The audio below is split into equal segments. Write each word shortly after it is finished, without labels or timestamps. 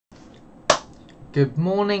Good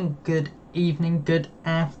morning, good evening, good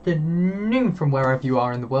afternoon from wherever you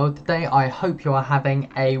are in the world today. I hope you are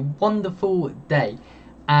having a wonderful day.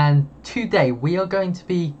 And today we are going to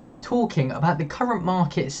be talking about the current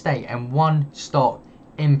market state and one stock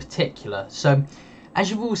in particular. So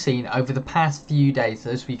as you've all seen over the past few days,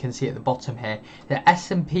 as we can see at the bottom here, the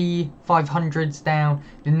S&P 500's down,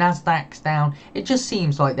 the Nasdaq's down. It just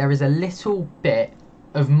seems like there is a little bit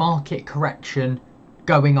of market correction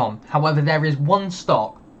going on. However, there is one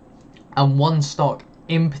stock, and one stock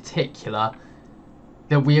in particular,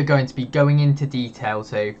 that we are going to be going into detail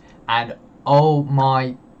to, and oh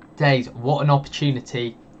my days, what an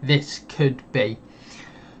opportunity this could be.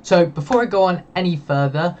 So before I go on any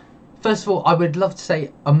further, first of all, I would love to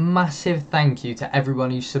say a massive thank you to everyone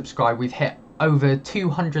who's subscribed. We've hit over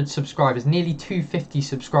 200 subscribers, nearly 250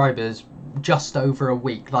 subscribers just over a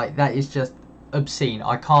week. Like, that is just obscene.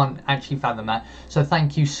 I can't actually fathom that. So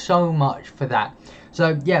thank you so much for that.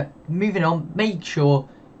 So yeah, moving on, make sure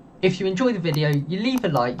if you enjoy the video, you leave a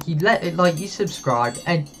like, you subscribe,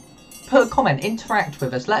 and put a comment, interact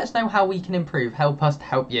with us, let us know how we can improve, help us to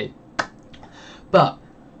help you. But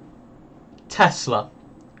Tesla,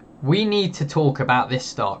 we need to talk about this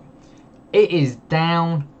stock. It is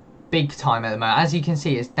down big time at the moment. As you can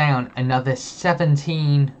see, it's down another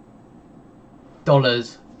 $17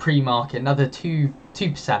 pre-market, another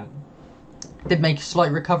 2%. Did make a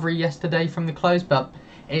slight recovery yesterday from the close, but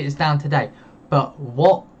it is down today. But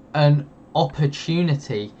what an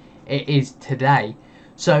opportunity it is today.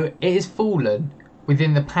 So it has fallen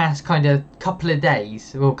within the past kind of couple of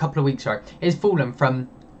days, or couple of weeks, sorry. It's fallen from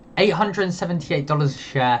 $878 a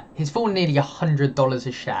share. It's fallen nearly $100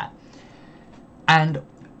 a share. And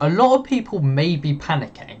a lot of people may be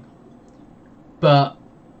panicking, but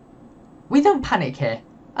we don't panic here.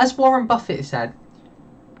 As Warren Buffett said,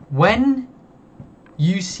 when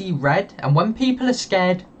you see red and when people are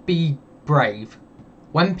scared, be brave.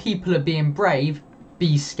 When people are being brave,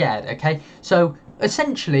 be scared, okay? So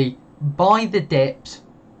essentially, buy the dips,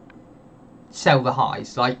 sell the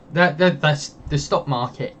highs. Like, that's the stock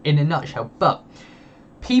market in a nutshell. But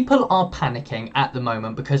people are panicking at the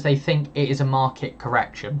moment because they think it is a market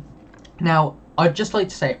correction. Now, I'd just like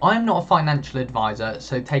to say, I'm not a financial advisor,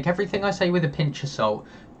 so take everything I say with a pinch of salt.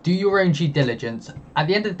 Do your own due diligence. At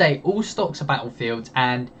the end of the day, all stocks are battlefields,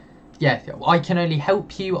 and yeah, I can only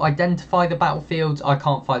help you identify the battlefields. I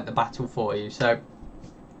can't fight the battle for you. So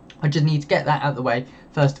I just need to get that out of the way,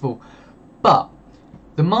 first of all. But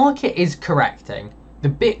the market is correcting. The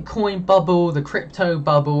Bitcoin bubble, the crypto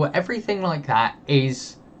bubble, everything like that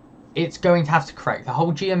it's going to have to correct. The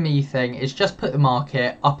whole GME thing is just put the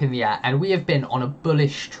market up in the air, and we have been on a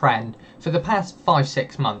bullish trend for the past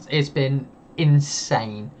 5-6 months. It's been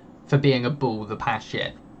insane for being a bull the past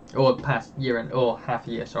year, or past year, or half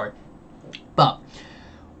a year, sorry. But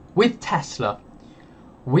with Tesla,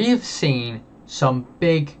 we have seen some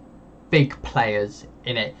big players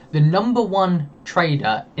in it. The #1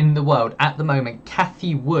 trader in the world at the moment,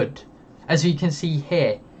 Cathie Wood, as you can see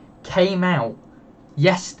here, came out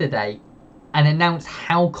yesterday and announced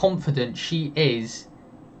how confident she is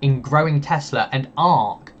in growing Tesla, and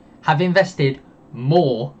ARK have invested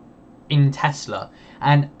more in Tesla.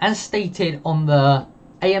 And as stated on the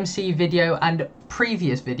AMC video and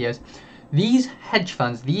previous videos, these hedge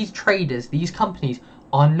funds, these traders, these companies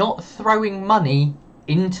are not throwing money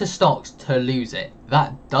into stocks to lose it.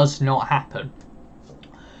 That does not happen.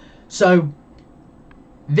 So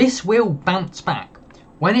this will bounce back.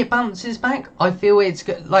 When it bounces back, I feel it's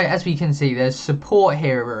good. Like, as we can see, there's support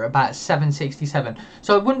here at about 767.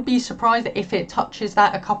 So I wouldn't be surprised if it touches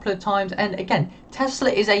that a couple of times. And again,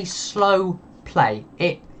 Tesla is a slow play.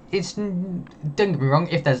 It's, don't get me wrong,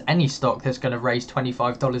 if there's any stock that's going to raise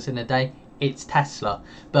 $25 in a day, it's Tesla.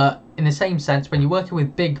 But in the same sense, when you're working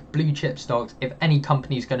with big blue chip stocks, if any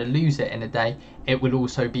company is going to lose it in a day, it will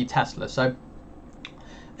also be Tesla. So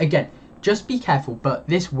again, just be careful, but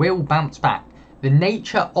this will bounce back. The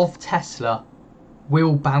nature of Tesla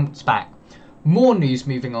will bounce back. More news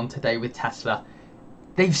moving on today with Tesla.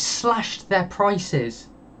 They've slashed their prices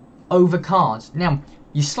over cars. Now,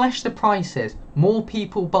 you slash the prices, more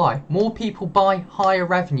people buy, higher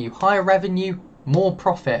revenue, more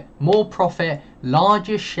profit,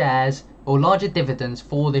 larger shares or larger dividends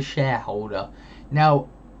for the shareholder. Now,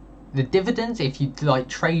 the dividends, if you like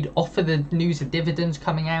trade off of the news of dividends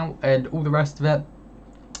coming out and all the rest of it,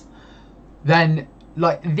 then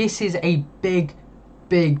like this is a big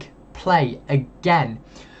play again.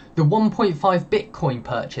 The 1.5 Bitcoin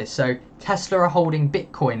purchase, so Tesla are holding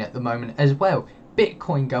Bitcoin at the moment as well.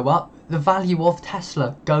 Bitcoin go up, the value of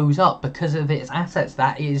Tesla goes up because of its assets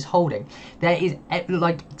that it is holding. There is,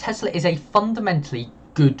 like, Tesla is a fundamentally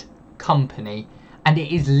good company, and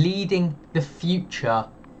it is leading the future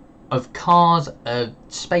of cars, of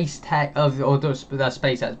space tech, or the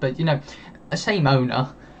SpaceX, but you know, a same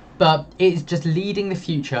owner, but it's just leading the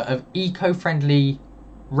future of eco-friendly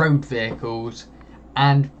road vehicles.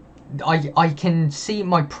 And I can see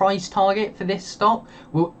my price target for this stock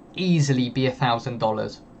will easily be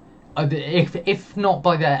 $1,000. If not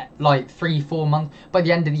by the like 3-4 months, by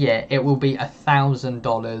the end of the year it will be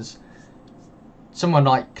 $1,000. Someone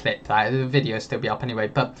like clip that, the video will still be up anyway,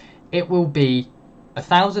 but it will be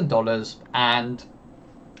 $1,000. And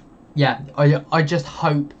yeah, I just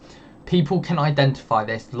hope people can identify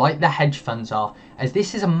this like the hedge funds are, as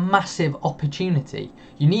this is a massive opportunity.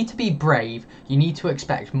 You need to be brave, you need to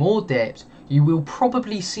expect more dips. You will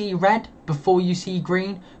probably see red before you see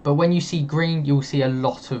green, but when you see green, you'll see a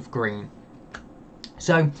lot of green.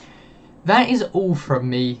 So that is all from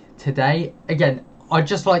me today. Again, I'd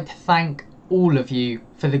just like to thank all of you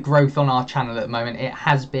for the growth on our channel at the moment. It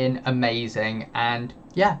has been amazing, and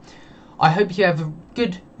yeah, I hope you have a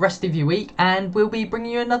good rest of your week, and we'll be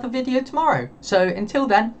bringing you another video tomorrow. So until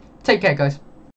then, take care, guys.